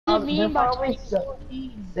it mean by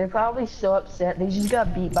they're probably so upset. They just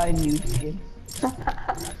got beat by a noob skin.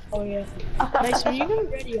 Oh yeah. Mason, you gonna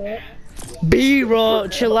ready up? B-roll,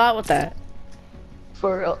 chill out with that.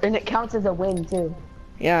 For real. And it counts as a win too.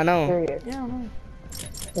 Yeah, I know. Period. Yeah, I know.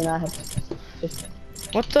 And I have just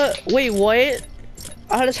What the? Wait, what?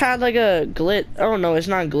 I just had like a glitch. Oh no, it's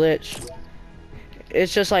not a glitch.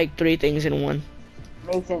 It's just like 3 things in one.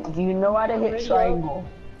 Mason, do you know how to hit triangle?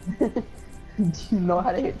 Do you know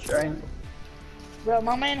how to hit triangle? Bro,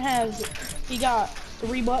 my man he got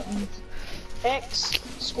 3 buttons. X,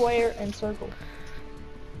 square, and circle.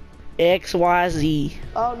 X, Y, Z.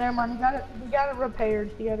 Oh, never mind. We got it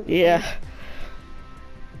repaired. Yeah.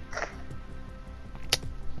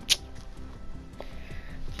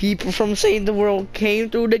 People from Save the World came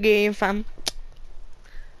through the game, fam.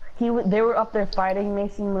 They were up there fighting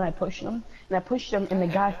Mason when I pushed them. And I pushed them, and the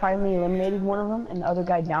guy finally eliminated one of them, and the other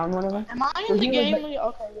guy downed one of them. Am I in the game?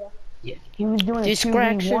 Okay, yeah. Yeah. He was doing a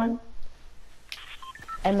 2v1,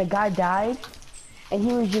 and the guy died, and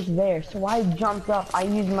he was just there. So I jumped up, I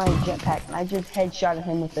used my jetpack, and I just headshotted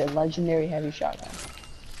him with a legendary heavy shotgun.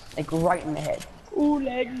 Like right in the head. Ooh,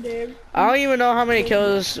 legendary. I don't even know how many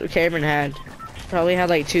kills Cameron had. Probably had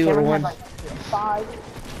like 2 Cameron or 1. had like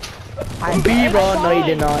 5. B-roll, no you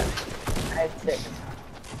did not. I had 6.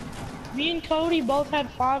 Me and Cody both had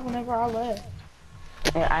 5 whenever I left.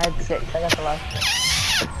 Yeah, I had 6. I got the last one.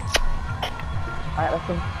 Alright, let's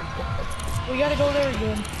go. We gotta go there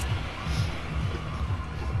again.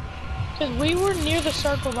 Cause we were near the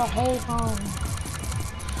circle the whole time.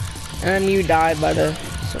 And you died by the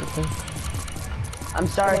circle. I'm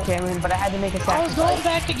sorry, Cameron, but I had to make a sacrifice. I was going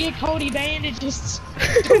back to get Cody bandages.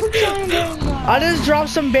 I I just dropped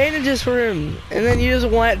some bandages for him, and then you just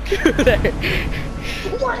went through there.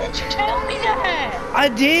 Why didn't you tell me that? I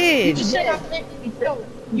did. You said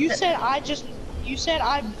you said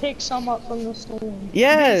I picked some up from the store.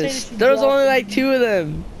 Yes, there was only like 2 of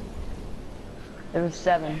them. There was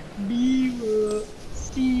 7.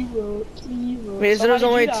 Wait, so there's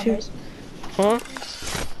only 2. Huh?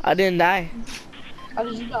 I didn't die. How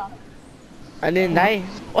did you die? I didn't die.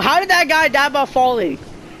 Well, how did that guy die by falling?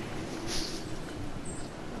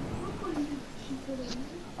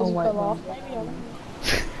 Oh my Fell god. off, maybe, I don't know.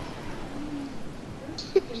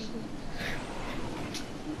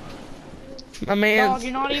 My man. Dog,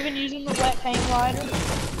 you're not even using the wet paint lighter.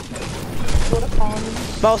 What a condom.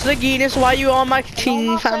 Boss legitness, why you on my No, I'm team,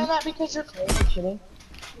 not saying fam? that because you're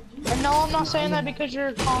And no, I'm not saying that because you're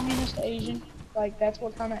a communist Asian. Like, that's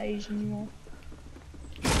what kind of Asian you are.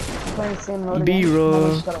 Playing the same mode B-roll.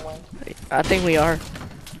 again. Just gotta win. I think we are.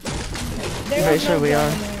 There Very was sure no we gun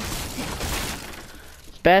are. in there.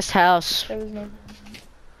 Best house. There was no.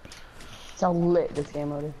 It's how lit this game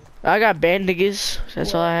mode is. I got bandages.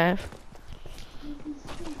 That's all I have.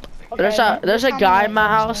 Okay, There's a guy in my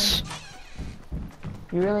house.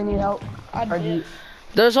 You really need help? I Or do you, did.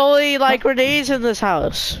 There's only like grenades in this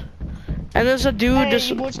house. And there's a dude Hey, just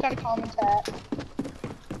you boys gotta comment that.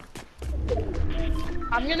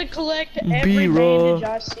 I'm gonna collect every B-roll. bandage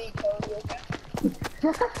I see, Cody, okay?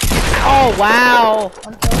 Oh wow.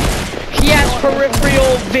 I'm telling He has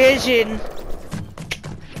peripheral vision.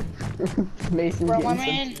 Mason's you. Bro,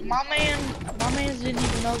 getting some. my man didn't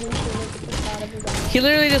even know we should look at the side of his eye. He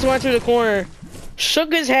literally just went through the corner,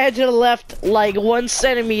 shook his head to the left like 1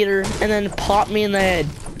 centimeter, and then popped me in the head.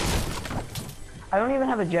 I don't even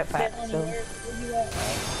have a jetpack, so. Where you at,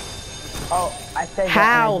 right? Oh, I said that and I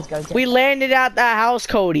How? just got a jetpack. We landed at that house,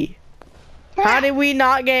 Cody. How did we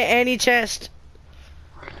not get any chest?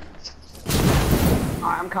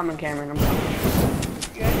 Alright, I'm coming, Cameron. I'm coming.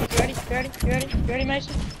 You ready,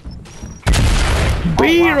 Mason?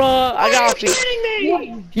 B-roll, I got you. Kidding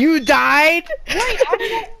me? You died? Wait, how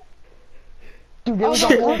did I? Dude, there was Oh,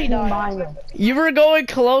 a no, whole he team died. behind us. You were going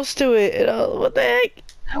close to it. What the heck?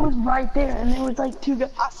 I was right there, and there was like 2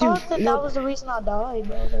 guys. I thought that was the reason I died,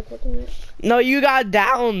 bro. Like, what the heck? No, you got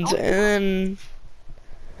downed, and then...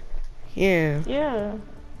 Yeah. Yeah.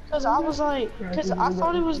 Cause I was like, cause I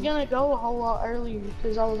thought it was gonna go a whole lot earlier.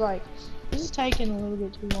 Cause I was like, this is taking a little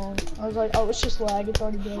bit too long. I was like, oh, it's just lag. It's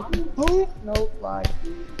already done. Nope, lag.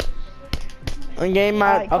 And game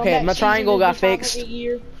my Alright, okay, comeback my triangle season got is the time of fixed. the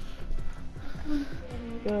year.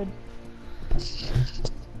 Good.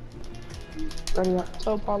 Ready up. Let's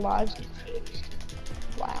hope our lives get fixed.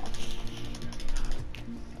 Wow.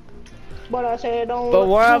 But I said don't. But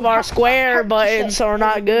one of our square buttons are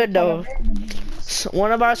not good though.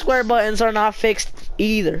 One of our square buttons are not fixed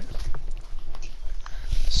either.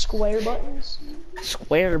 Square buttons.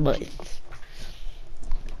 Square buttons.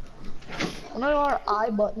 One of our I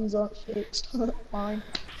buttons aren't fixed. Fine.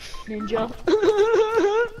 Ninja.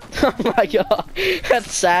 Oh my god,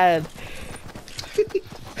 that's sad.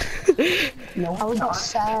 No, I was not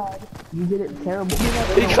sad. you did it terrible.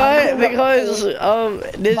 Because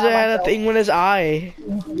Ninja had a thing with his eye.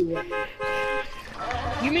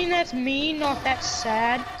 You mean that's mean, not that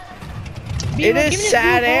sad? It is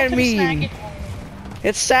sad and mean.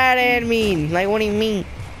 It's sad and mean. Like, what do you mean?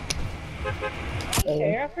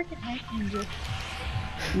 Okay, I freaking hate Ninja.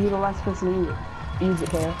 You're the last person to use it,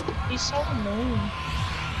 Kara. He's so mean.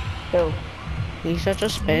 Who? He's such a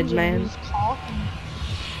sped, man. He's talking.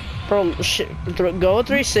 Bro, go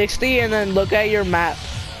 360 and then look at your map.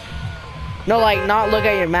 No, like, not look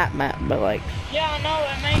at your map, but like. Yeah, I know,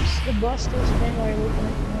 it makes the bus still spin while you're looking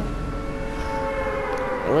at the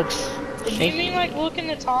map. It looks Do you shaky. mean like look in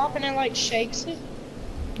the top and it like shakes it?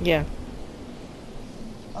 Yeah.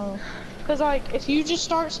 Oh. Cause like, if you just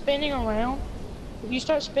start spinning around, if you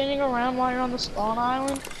start spinning around while you're on the spawn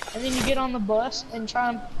island, and then you get on the bus and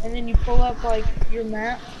and then you pull up like your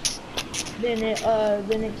map, then it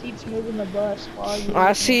keeps moving the bus while you.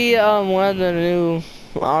 I see one of the new,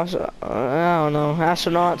 I don't know,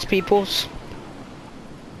 astronauts peoples.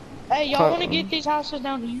 Hey, y'all wanna get these houses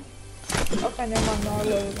down here? Okay, never mind, no,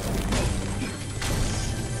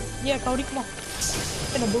 yeah, Cody, come on.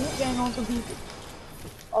 Gonna boot gang on some people.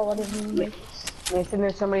 Oh, I didn't mean to. Mason,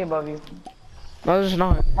 there's somebody above you. No, there's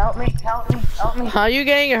not. Help me, help me, help me. How you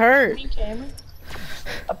getting hurt? Me, Cameron.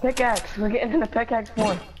 A pickaxe. We're getting in a pickaxe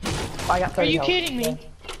one. Oh, I got 30 Are you health. kidding me?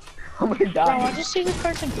 Oh my Bro, god. I just see this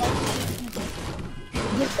person posting.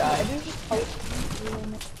 This guy. Dude just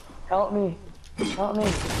posting. Help me. Help me.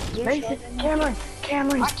 Mason, Cameron.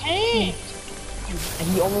 I can't. And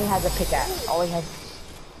he only has a pickaxe. All he has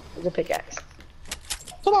is a pickaxe.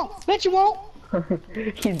 Come on, bet you won't.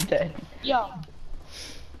 He's dead. Yo,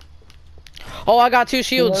 Oh, I got 2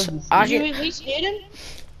 shields. did I you can. at least hit him?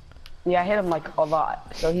 Yeah, I hit him like a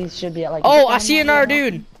lot. So he should be at like. Oh, I see another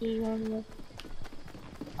dude.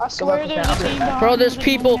 I swear there's a team behind Bro, there's us.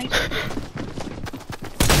 people.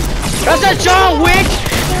 That's a John Wick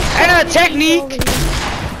and a technique.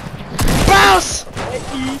 Bounce!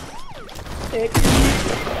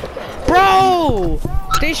 Bro!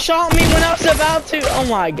 They shot me when I was about to. Oh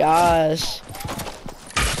my gosh.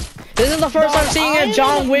 This is the first time seeing a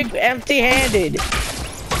John Wick empty-handed.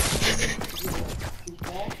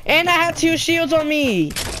 And I had 2 shields on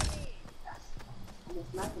me.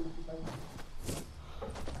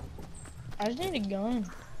 I just need a gun.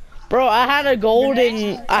 Bro, I had a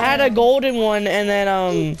golden one and then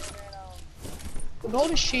A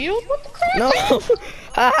golden shield? What the crap? no,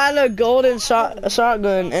 I had a golden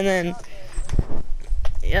shotgun and then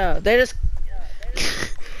yeah, they just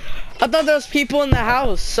I thought there was people in the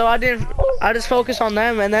house, so I just focused on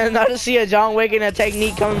them and then I just see a John Wick and a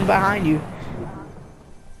technique coming behind you.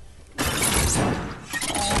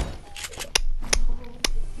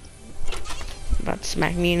 About to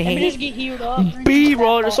smack me in the Let me just head. get healed up.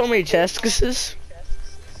 B-roll, there's so many chest kisses.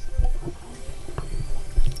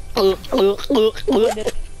 Did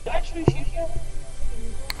I actually shoot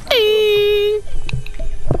you?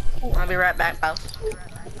 I'll be right back, pal.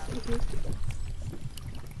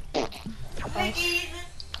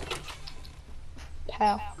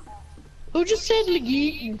 Pal. Who just said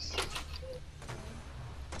legitness?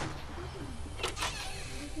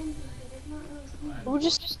 Who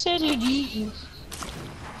just said legitness?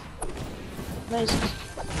 Nice.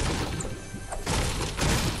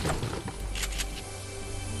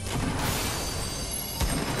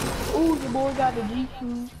 Ooh, the boy got the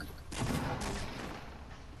G-Cook.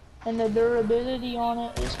 And the durability on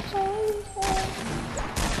it is so fun.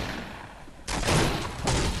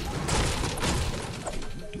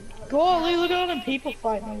 Golly, look at all them people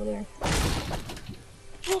fighting over there.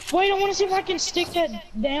 Wait, I want to see if I can stick that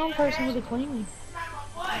down person with a clean.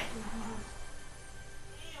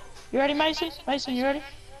 You ready, Mason? Mason, you ready?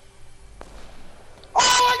 Oh,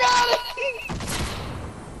 I got it!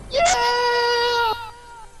 Yeah!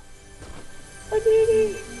 I did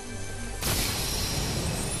it!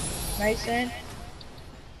 Mason?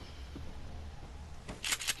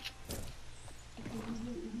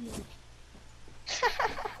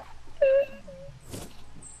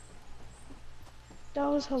 That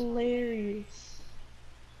was hilarious.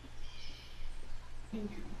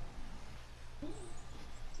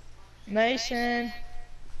 Mason.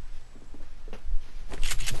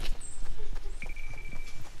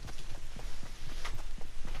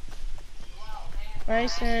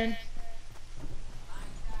 Mason.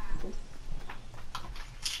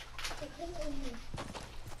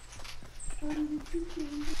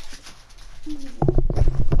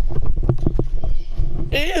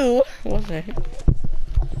 Ew. What the heck?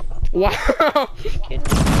 Wow. Kidding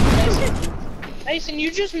me? Mason,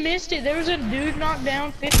 you just missed it. There was a dude knocked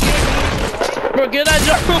down 58 meters away. Bro, get that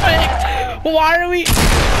jump away. Why are we?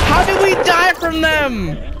 How did we die from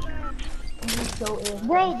them?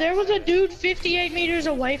 Bro, there was a dude 58 meters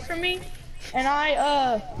away from me, and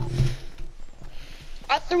I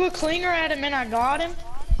threw a clinger at him and I got him.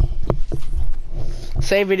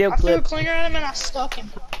 Save video I threw a clip. clinger at him and I stuck him.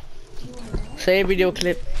 Save video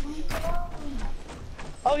clip.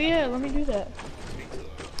 Oh yeah, let me do that.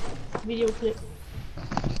 Video clip.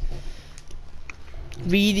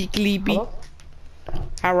 Video clippy.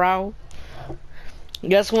 Hello.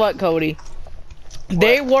 Guess what, Cody?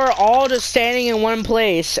 They were all just standing in one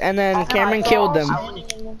place, and then Cameron killed them.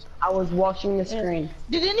 I was watching the screen.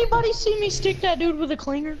 Did anybody see me stick that dude with a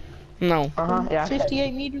clinger? No. Yeah.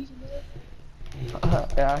 58 meters away?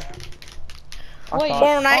 Yeah. Wait,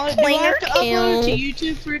 Fortnite do I have clinger to upload it to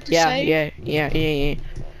YouTube for it to save? Yeah.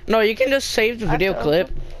 No, you can just save the video clip.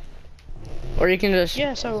 Or you can just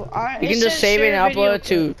Yeah, so you can just save it and upload it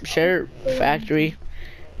to Share Factory.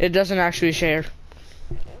 It doesn't actually share.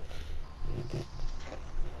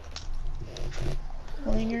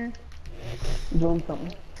 Clinger. Doing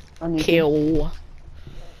something. Kill.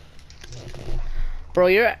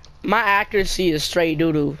 Bro, my accuracy is straight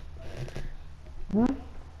doo-doo.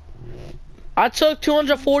 I took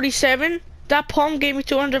 247. That pump gave me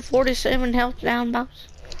 247 health down bounce.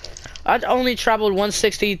 I only traveled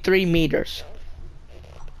 163 meters.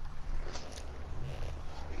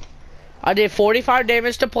 I did 45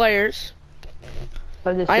 damage to players.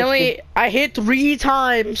 I hit 3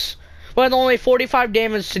 times, but only 45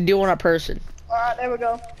 damage to deal on a person. Alright, there we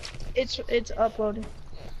go. It's uploading.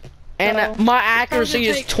 And So, my accuracy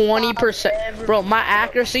is 20%. Bro, my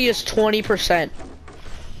accuracy is 20%.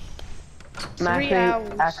 My 3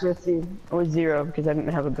 hours. accuracy was 0 because I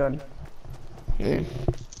didn't have a gun. Yeah.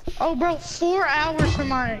 Oh, bro, 4 hours for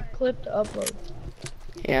my clip to upload.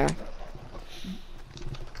 Yeah.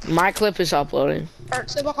 My clip is uploading.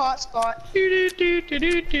 Perks of a hotspot. Do do do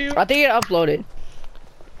do do. I think it uploaded.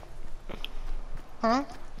 Huh?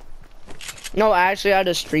 No, actually, I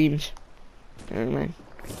just streamed. Never mind.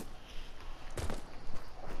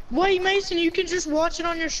 Wait, Mason, you can just watch it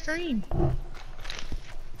on your stream.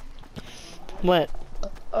 What?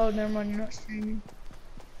 Oh, never mind, you're not streaming.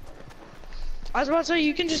 I was about to say,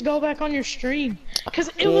 you can just go back on your stream. Because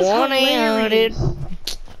it was hilarious.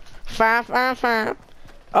 555.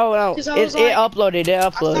 Oh no, it uploaded. It I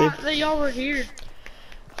uploaded. thought that y'all were here.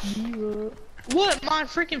 What, my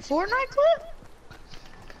freaking Fortnite clip?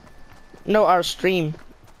 No, our stream.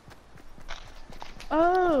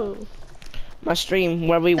 Oh. My stream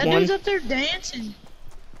where we That won. dude's up there dancing.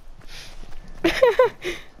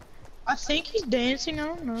 I think he's dancing, I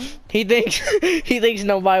don't know. He thinks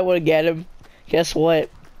nobody would get him. Guess what?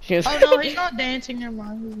 Oh no, he's not dancing, never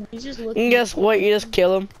mind. He's just looking. And guess what? You just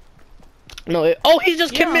kill him. No, he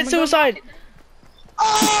just committed suicide.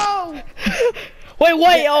 Oh!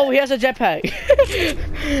 Wait, oh, he has a jetpack.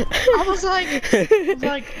 I was like,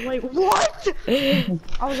 wait, what?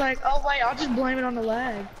 I was like, oh wait, I'll just blame it on the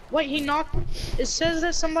lag. Wait, it says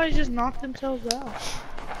that somebody just knocked themselves out.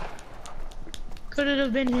 Could it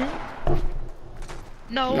have been him?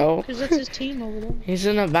 No, because that's his team over there. He's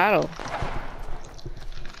in a battle.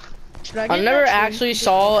 I never actually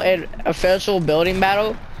saw an official building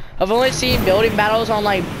battle. I've only seen building battles on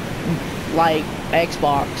like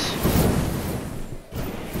Xbox.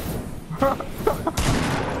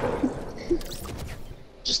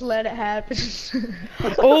 Just let it happen.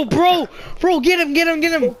 Oh, bro, get him. Go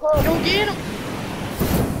get him.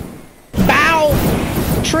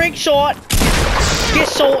 Bow, trick shot, get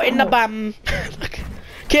shot in the bum.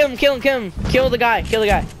 Kill him. Kill the guy.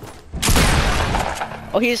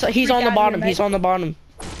 Oh, he's on the bottom. He's on the bottom.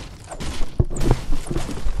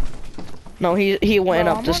 No, he went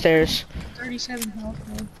up the stairs. 37 health,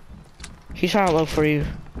 man. He's trying to look for you.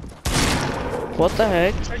 What the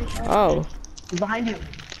heck? Oh. He's behind you.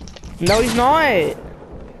 No, he's not.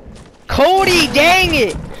 Cody, dang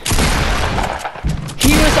it!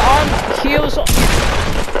 He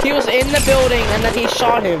was in the building and then he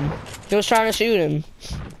shot him. He was trying to shoot him.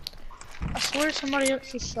 I swear somebody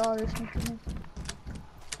else just shot or something.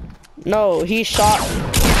 No, he shot.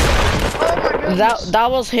 Oh my goodness. That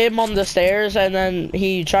was him on the stairs, and then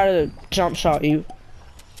he tried to jump shot you.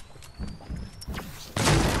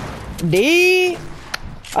 D.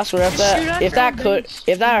 I swear if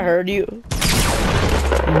that hurt you,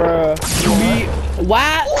 bruh.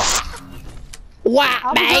 What,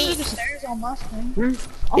 I was under mate? the stairs on my screen.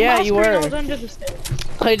 Yeah, On my you screen, were. I was under the stairs.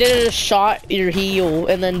 I did a shot your heel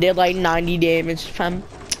and then did like 90 damage, fam.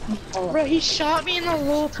 Bro, he shot me in the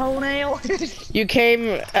little toenail. You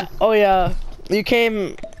came, oh yeah, you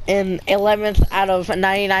came in 11th out of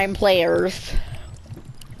 99 players.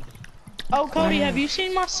 Oh, Cody, have you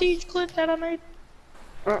seen my siege clip that I made?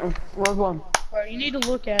 Where's one? Bro, you need to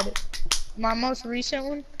look at it. My most recent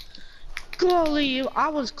one. Golly, I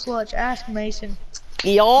was clutch. Ask Mason.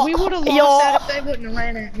 Yo, We would have lost yo. that if they wouldn't have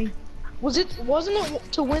ran at me. Wasn't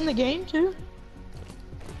it to win the game too?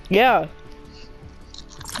 Yeah,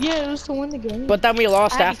 Yeah, it was to win the game. but then we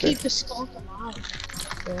lost I had after. to keep the skunk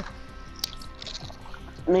alive. Yeah.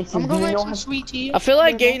 Mason, I'm do gonna you make know some how? sweet tea. I feel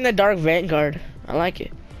like getting the Dark Vanguard. I like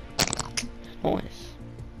it. Nice.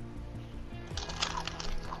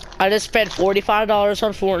 I just spent $45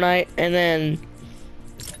 on Fortnite and then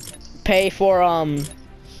pay for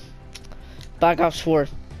Black Ops 4.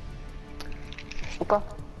 Okay.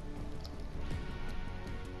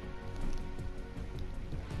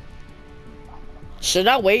 Should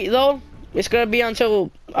I wait though? It's gonna be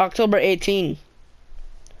until October 18.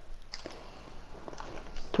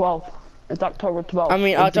 12. It's October 12th. I mean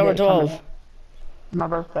It's the October day coming. 12. My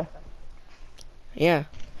birthday. Yeah.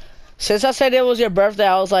 Since I said it was your birthday,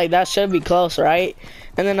 I was like, that should be close, right?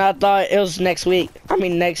 And then I thought it was next week. I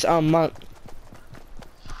mean next month.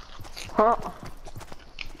 Huh?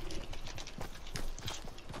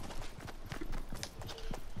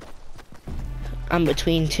 I'm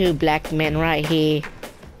between two black men right here.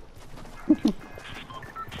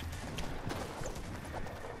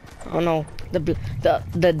 Oh no,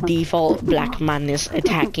 the default black man is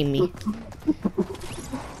attacking me.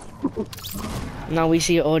 Now we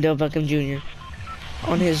see Odell Beckham Jr.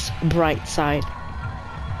 on his bright side.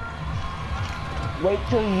 Wait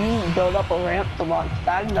till you build up a ramp to launch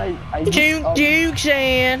that and I Juke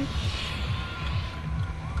Sand.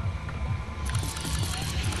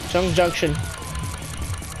 Junction.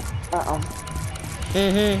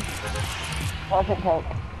 Perfect park.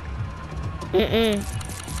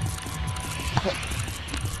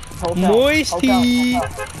 Hotel. Moisty.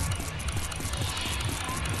 Hotel.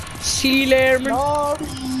 Sea Lerman.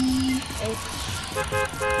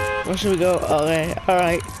 Where should we go? Okay,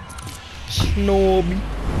 alright. Snobby.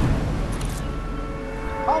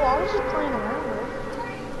 Oh, I was just playing around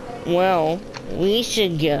with it. Well, we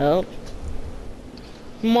should go.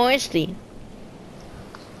 Moisty.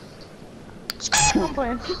 I'm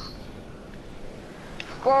playing.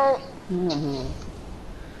 Well,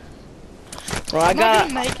 Well, I got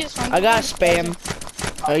spam.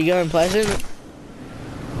 spam. Are you going Pleasant?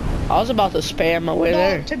 I was about to spam my way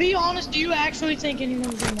there. To be honest, do you actually think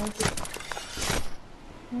anyone's gonna make it?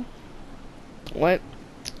 What?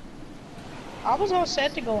 I was all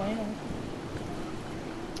set to go in.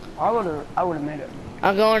 I would've made it.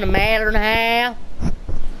 I'm going to Modern House.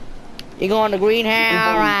 You going to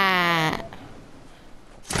Greenhouse? Right.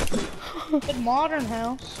 The modern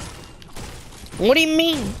house. What do you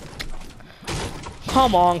mean?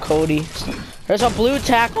 Come on, Cody. There's a blue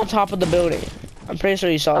tack on top of the building. I'm pretty sure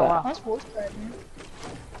you saw that. Wow. That's voice crack, man.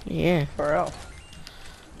 Yeah. For real.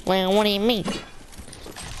 Well, what do you mean?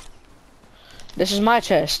 This is my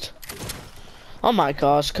chest. Oh my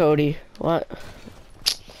gosh, Cody. What?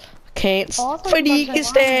 Can't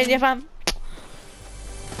stand if I'm.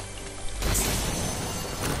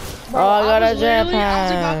 Bro, Oh, I got a I was about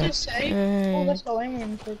to jetpack. say, oh, let's go aim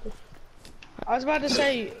in circle. I was about to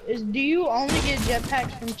say, do you only get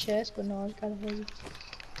jetpacks from chests? But no, I was kind of lazy.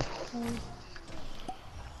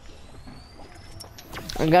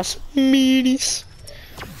 I got some meaties.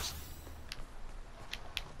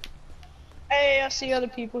 Hey, I see other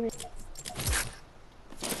people here.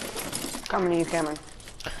 Coming to you, Cameron.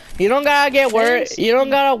 You don't gotta get worried. You don't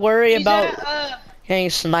gotta worry He's about at, getting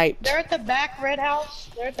sniped. they're at the back red house.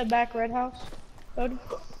 They're at the back red house. Cody.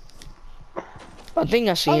 I think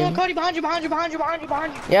I see Oh no, him. Cody, behind you, behind you, behind you, behind you,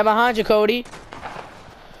 behind you. Yeah, behind you, Cody.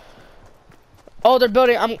 Oh, they're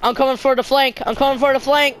building. I'm coming for the flank. I'm coming for the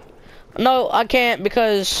flank. No, I can't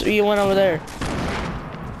because you went over there.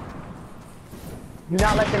 Do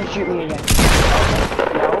not let them shoot me again.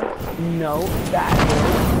 No,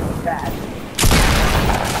 bad.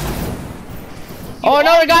 Oh,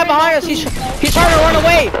 another guy behind us. He's trying to run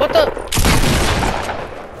away. What the?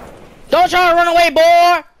 Don't try to run away,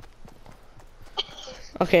 boy.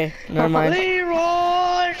 Okay, never mind.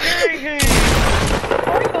 Leroy Jenkins.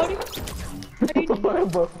 Cody.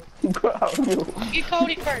 Get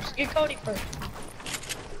Cody first. Get Cody first.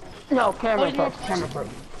 No, Cameron first.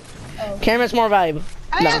 Oh. Cameron's more valuable.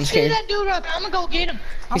 I No, gotta I'm see scared. that dude up. I'm gonna go get him.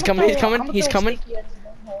 He's coming. He's coming. He's coming.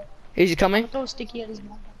 Is he coming? Throw a sticky at his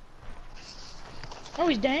mouth. Oh,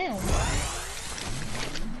 he's down.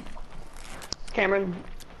 Cameron,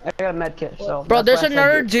 I got a med kit, so. Bro, there's that's why I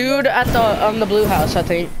another said dude at the blue house, I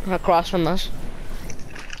think, across from us.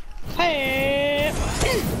 Hey.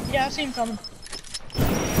 Yeah, I see him coming.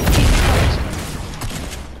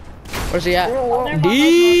 Where's he at? Oh, never mind,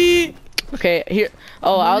 D. Okay, here.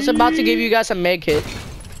 Oh, I was about to give you guys a med kit.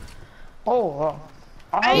 Oh.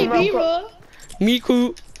 Hey, Vera.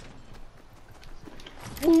 Miku.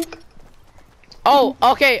 Oh,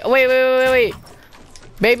 okay. Wait.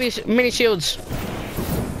 Baby mini shields.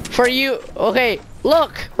 For you. Okay,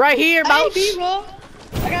 look right here, mouse. Hey, Vera.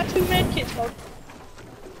 I got 2 med kits, bro.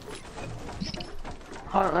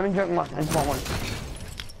 Hold on, let me drink one. I just want one.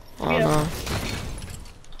 Oh Yeah. no.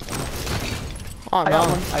 Oh I got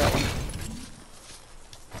no. one. I got one.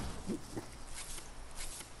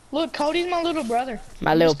 Look, Cody's my little brother.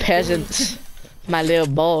 My little peasants. My little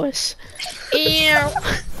boys. Ew.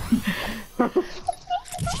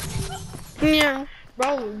 Yeah.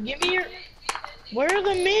 Bro, give me your. Where are the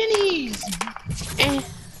minis? Eh.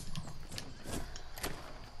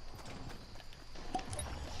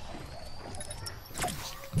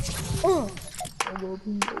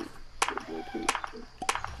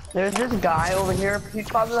 There's this guy over here. He's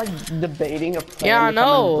probably like debating a plan. Yeah, I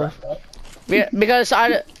know. Yeah, because I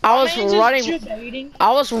was running.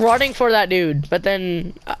 I was running for that dude, but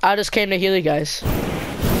then I just came to heal you guys.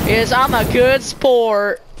 Because I'm a good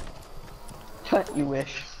sport. You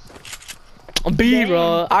wish.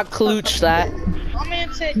 B-roll. I klooch that. My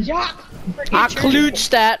man said, "Yeah." I klooch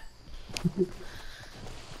that.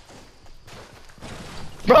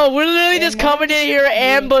 Bro, we're literally just coming in here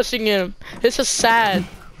ambushing him. This is sad.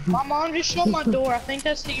 My mom just shut my door. I think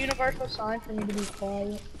that's the universal sign for me to be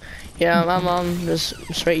quiet. Yeah, my mom just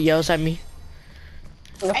straight yells at me.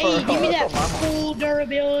 Hey, give me that full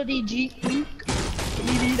durability G. Give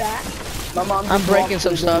me that. My mom I'm breaking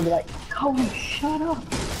some stuff. Like, Cody, shut up.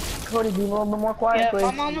 Cody, be a little bit more quiet, Yeah, please.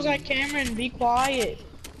 my mom was like, Cameron, be quiet.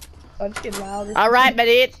 So I just get louder. Alright, but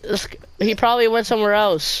he probably went somewhere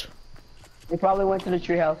else. He probably went to the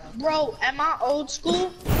treehouse. Bro, at my old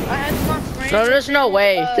school, I had my friend. No, there's no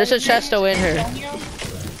way. There's a chest to win here.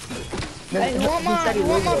 Hey, who want my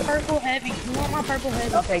purple heavy? Who want my purple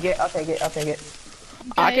heavy? I'll take it. I'll take it. I'll take it.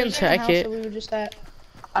 I Okay, can was in the take house it. that we were just at.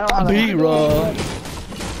 I don't have a B-roll.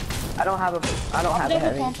 I don't have a. I don't have a Double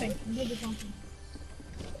heavy. pumping. Double pumping.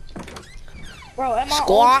 Bro, at my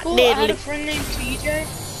Squat old school, I had diddly. a friend named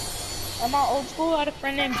TJ. At my old school, I had a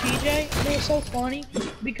friend named TJ. And it was so funny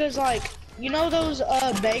because, like, you know those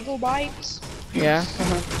bagel bites? Yeah.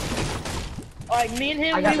 Like me and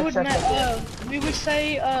him, we would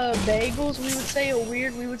say bagels. We would say it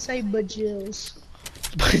weird. We would say bajills.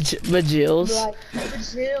 Bajills. Like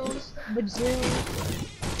bajills.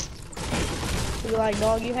 We were like,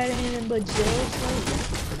 dog, you had any of them bajills?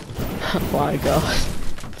 Oh my god.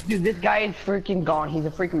 Dude, this guy is freaking gone. He's a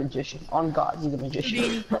freaking magician. On God, he's a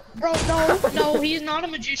magician. Bro, no, he's not a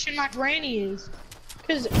magician. My granny is.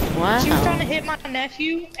 Cause Wow. she was trying to hit my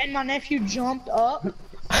nephew, and my nephew jumped up.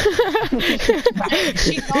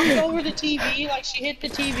 She knocked over the TV, like she hit the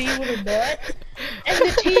TV with her butt, and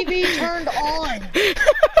the TV turned on.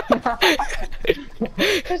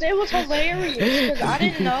 Cause it was hilarious, cause I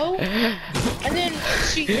didn't know. And then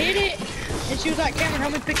she hit it, and she was like, Cameron,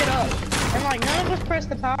 help me pick it up. And like, none of us pressed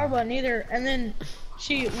the power button either. And then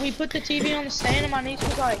we put the TV on the stand, and my niece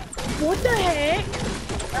was like, what the heck?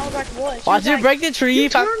 And I was like, what? Why'd you break the tree? You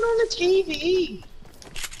turned on the TV.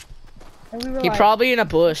 And we were He like, probably in a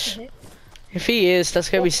bush. If he is, that's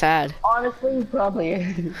gonna be sad. Honestly, he probably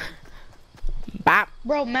is. Bop.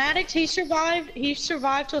 bro, Maddox, he survived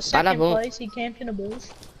to second boom. place. He camped in a bush.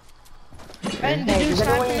 And the Hey, dude does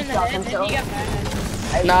slapped anyone him in the stop head, and himself? he got mad.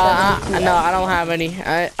 Hey, No, seven, no, I don't have any.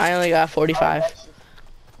 I only got 45.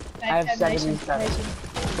 I have Mason, 77. Mason.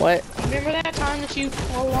 What? Remember that time that you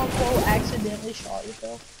quote unquote accidentally shot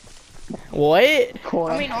yourself? What?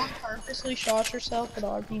 I mean, on purposely shot yourself with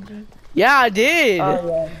RPG. Yeah, I did. Oh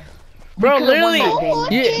yeah. Bro, could've won literally. that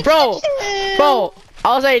game. Bro,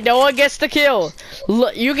 I was like, no one gets the kill.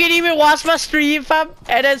 Look, you can even watch my stream, fam,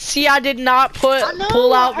 and then see I did not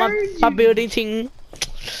pull out my building thing.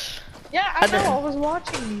 Yeah, I know. I was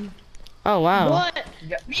watching you. Oh wow. But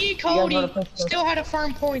me and Cody still had a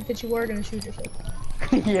firm point that you were gonna shoot yourself.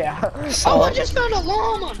 Yeah. So, I just found a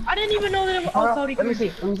llama. I didn't even know that it was. Oh, Cody, Let me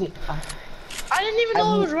see. Let me see. I didn't even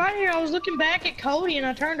know it was right here. I was looking back at Cody and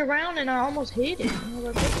I turned around and I almost hit it. I was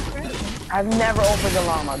like, what the crap? I've never opened a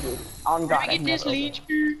llama, dude. On God. Let me get this leech.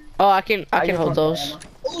 oh, I can hold those.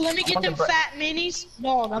 Oh, let me get them fat minis.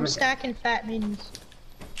 Dog, I'm stacking fat minis.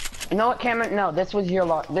 You know what, Cameron? No, this was your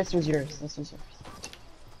lot. This was yours. This was yours.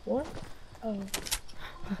 What? Oh.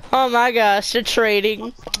 Oh my gosh, they're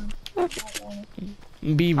trading.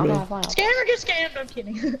 Be I'm bro. not fine. Scammer get scammed. I'm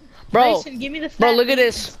kidding. Bro, Mason, give me the bro, fat look at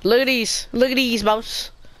beans. this. Look at these. Look at these, boss.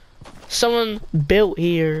 Someone built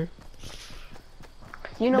here.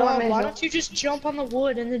 You know Dog, what, why Mason? don't you just jump on the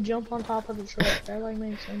wood and then jump on top of the truck? That like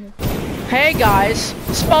makes sense. Hey guys,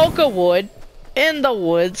 spoke of wood in the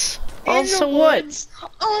woods on In the some wood. woods,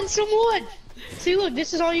 on some wood. See, look,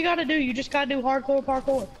 this is all you gotta do. You just gotta do hardcore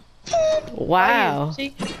parkour. Wow. Right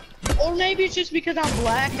here, see? Or maybe it's just because I'm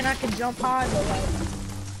black and I can jump high, but like...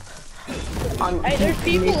 Hey, there's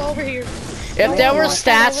people over here. If there were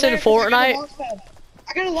stats in Fortnite,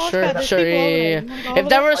 I got a launch sure, pad. There's sure, people over yeah. there. You wanna go If over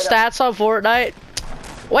there there? were stats on Fortnite,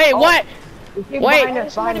 wait, Oh. what? Behind Wait,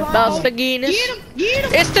 us, behind us. that's the Guinness. Get him! Get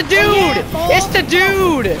him! It's the dude. yeah, It's the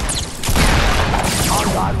dude.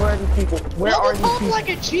 Oh God, where are these people? Where are Double these pump people? like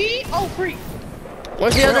a G? Oh, freak.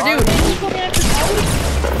 Where's the other dude? He's coming after Cody.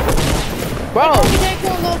 Bro, They call me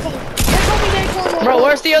Daquan Loco. They call me Daquan Loco. Bro,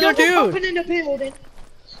 where's the other Double dude? pumping in the building.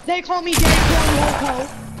 They call me Daquan Loco.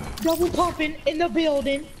 Double pumping in the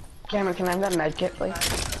building. Cameron, can I have that med kit, please?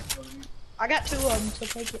 I got 2 of them, so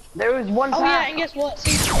take it. There was one Oh yeah, pack. and guess what?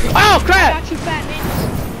 See, oh I crap. got you, fat man.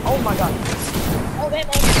 Oh my God. Oh, that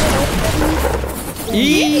man.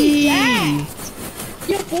 Yee.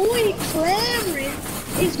 Your boy Cameron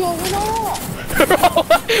is going off. Bro,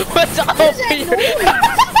 what's up What is that here?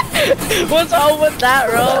 noise? What's up with that,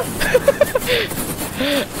 bro?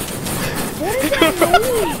 What is that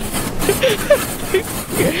noise?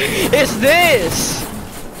 It's this.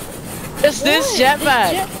 It's this What?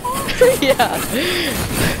 jetpack. Yeah.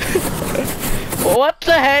 What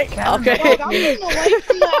the heck? Dog, I'm Okay. getting away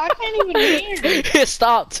from that. I can't even hear it. It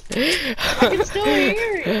stopped. I can still hear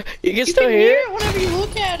it. You can You still can hear hear it? it whenever you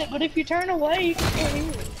look at it, but if you turn away, you can still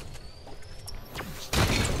hear it.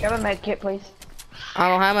 Can I have a med kit, please? I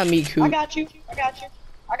don't have my meat I coop. got you. I got you.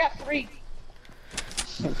 I got 3.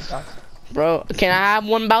 It sucks. Bro, can I have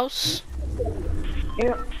one, boss?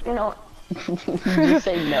 You know, you just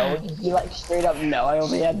say no. You like straight up no. I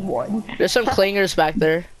only had 1. There's some clingers back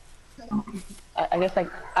there. I guess like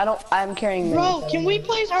I'm carrying. Bro, many, can we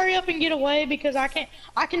please hurry up and get away because I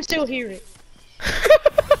can still hear it.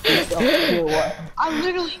 so- Hear what? I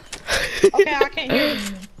literally. Okay, I can't hear it.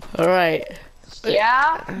 All right.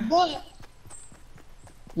 Yeah. What?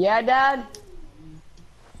 Yeah, Dad.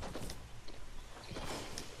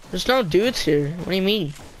 There's no dudes here. What do you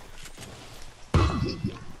mean?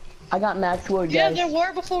 I got max wood, Yeah, guys. there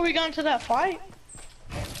were before we got into that fight.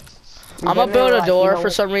 I'm gonna build a door for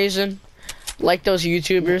some reason, like those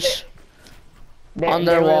YouTubers on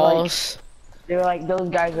their walls. They were like, those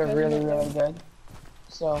guys are really good.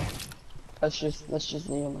 So let's just leave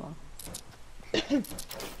them alone.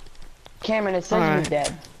 Cameron, it says Alright. you're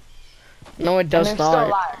dead. No, it And does they're still not.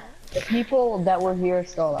 alive. The people that were here are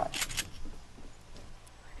still alive.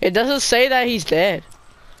 It doesn't say that he's dead.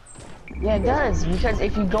 Yeah, it does, because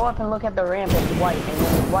if you go up and look at the ramp, it's white, and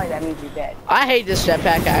when it's white, that means you're dead. I hate this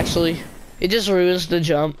jetpack actually. It just ruins the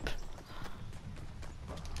jump.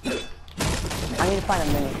 I need to find a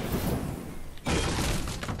minute.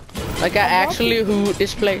 Like I actually hoot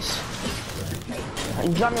this place.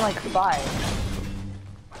 You dropped me like 5.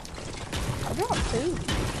 I dropped 2.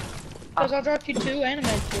 Because I dropped you 2 and a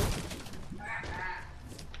med kit.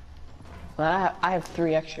 Well, I have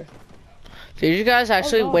 3 extra. Did you guys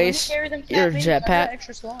actually Oh, God, let me waste carry them fat your beans. I got jetpack?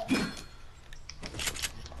 extra slot.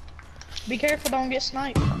 Be careful, don't get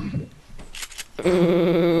sniped.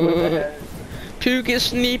 Puka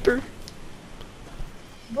sniper.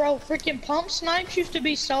 Bro, freaking pump snipes used to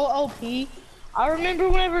be so OP. I remember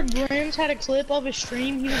whenever Grims had a clip of his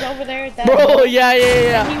stream, he was over there at that. Bro,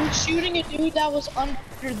 yeah. He was shooting a dude that was under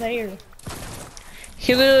there.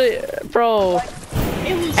 He literally, bro.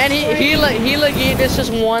 It was And he legit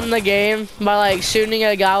just won the game by like shooting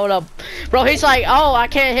a guy with a, bro. He's like, oh, I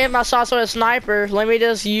can't hit my shots with a sniper. Let me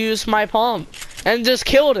just use my pump, and just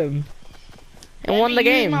killed him, and won the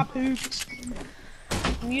game. I'm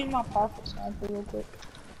using my pocket sniper real quick.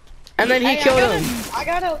 And then he Hey, killed him. I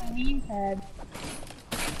got a meme pad.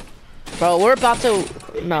 Bro, we're about to.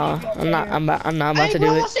 No, I'm not about Hey, to bro,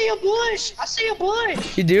 do I it. see a bush. I see a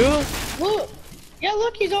bush. You do? Look. Yeah,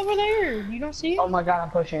 look, he's over there. You don't see it? Oh my God,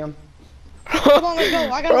 I'm pushing him. Come on, let's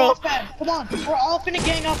go. I got a Bro. launch pad. Come on. We're all finna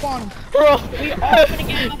gang up on him. Bro. We all finna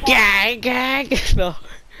gang up on him. Gang. No.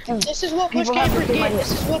 This is what bush People have campers to get. take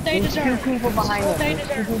This is what they There's 2 deserve. people behind This is what us. they There's 2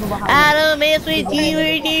 deserve. people behind I us. don't mess with you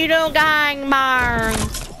if you don't gang bang.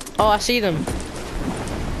 Oh, I see them.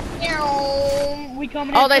 Meow. We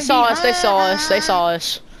coming Oh, in they from saw us. They saw behind. us. They saw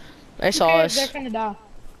us. They Who saw cares? They're us. finna die.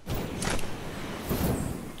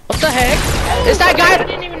 What the heck? Is that I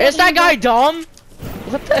didn't even guy? know Is that he guy dumb?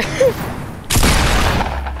 What the?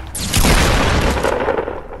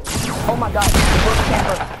 my god, the bush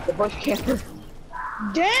camper. The bush camper.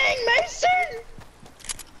 Dang, Mason!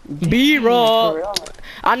 B-roll.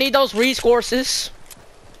 I need those resources.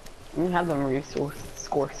 You have them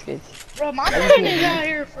resources. Bro, my man is out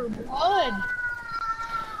here for blood.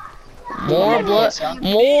 More blood.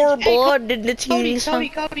 More blood than the Cody, team.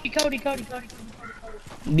 Cody.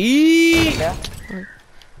 Yeah.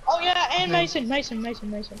 Oh yeah, and Mason.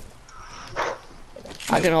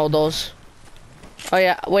 I can hold those. Oh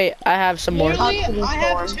yeah, wait, I have some more. Literally, I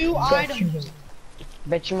have 2 items.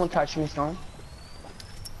 Bet you won't touch me, Storm.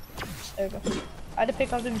 There we go. I had to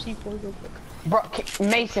pick up them C4s real quick. Bro,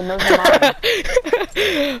 Mason, those are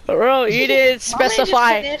mine. Bro, you didn't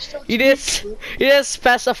specify. You didn't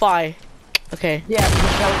specify. Okay. Yeah,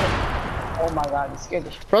 oh my god, I'm scared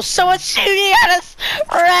of Bro, someone's shooting at us!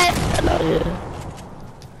 Right!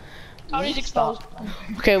 Cody's exposed.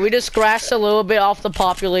 Okay, we just scratched a little bit off the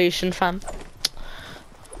population, fam.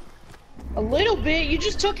 A little bit? You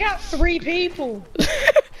just took out 3 people.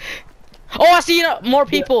 Oh, I see more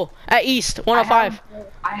people at East 105.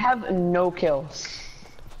 I have no kills.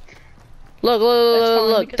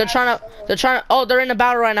 Look. They're trying to. Oh, they're in the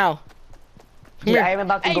battle right now. Come Yeah, here. I'm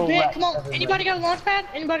about to Hey, go Ben, left. come on. Anybody got a launch pad?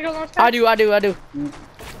 I do.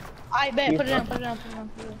 I bet. Put it down.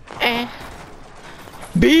 Eh. Are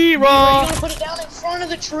B-roll. you gonna put it down in front of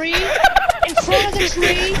the tree? In front of the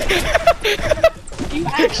tree? You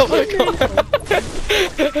actually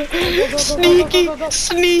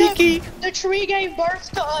Sneaky. The tree gave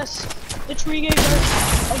birth to us. Oh,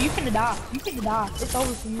 you finna die. It's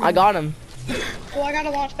over for you. I got him. Oh, I got a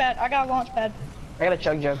launch pad. I got a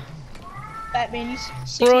chug jug. Batman, you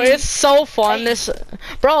Bro, it's so fun. Hey. This,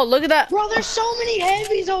 bro, look at that. Bro, there's so many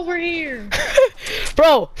heavies over here.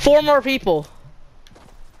 Bro, 4 more people.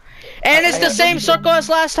 And it's the same circle as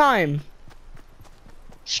last time.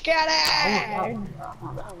 Scatter!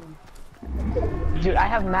 Dude, I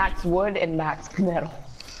have max wood and max metal.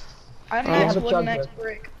 I have max wood and max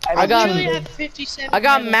brick. I got- literally have 57 I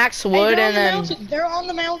got metal. max Hey, wood they're and on the then mountain. They're on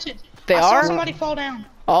the mountain. They I saw are? somebody fall down.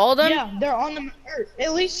 All of them. Yeah, they're on the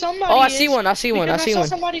at least somebody. Oh, I is, see one. because I saw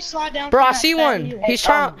somebody slide down. Bro, from I that see fat one. hill. He's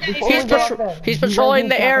trying. He's Do you patrolling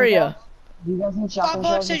guys the need area. Do you guys need Bob shotgun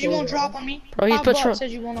Buck shells? says you won't drop on me. Bro, he's Bob Buck patrol.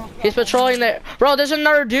 says you will not. He's patrolling the. Bro, there's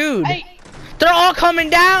another dude. Hey, They're all coming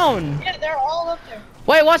down. yeah, they're all up there.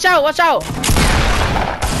 Wait, watch out! Watch out!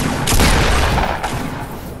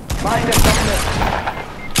 Behind us,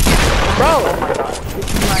 Bro, oh my god. This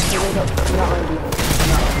is not gonna be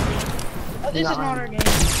Oh, this is not our game.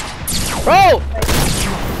 bro,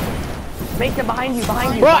 Make it behind you,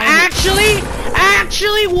 behind you. bro. behind you.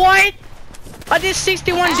 Actually, what? I did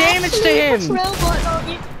 61 damage to him. Trail button on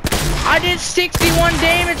you. I did 61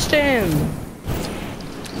 damage to him.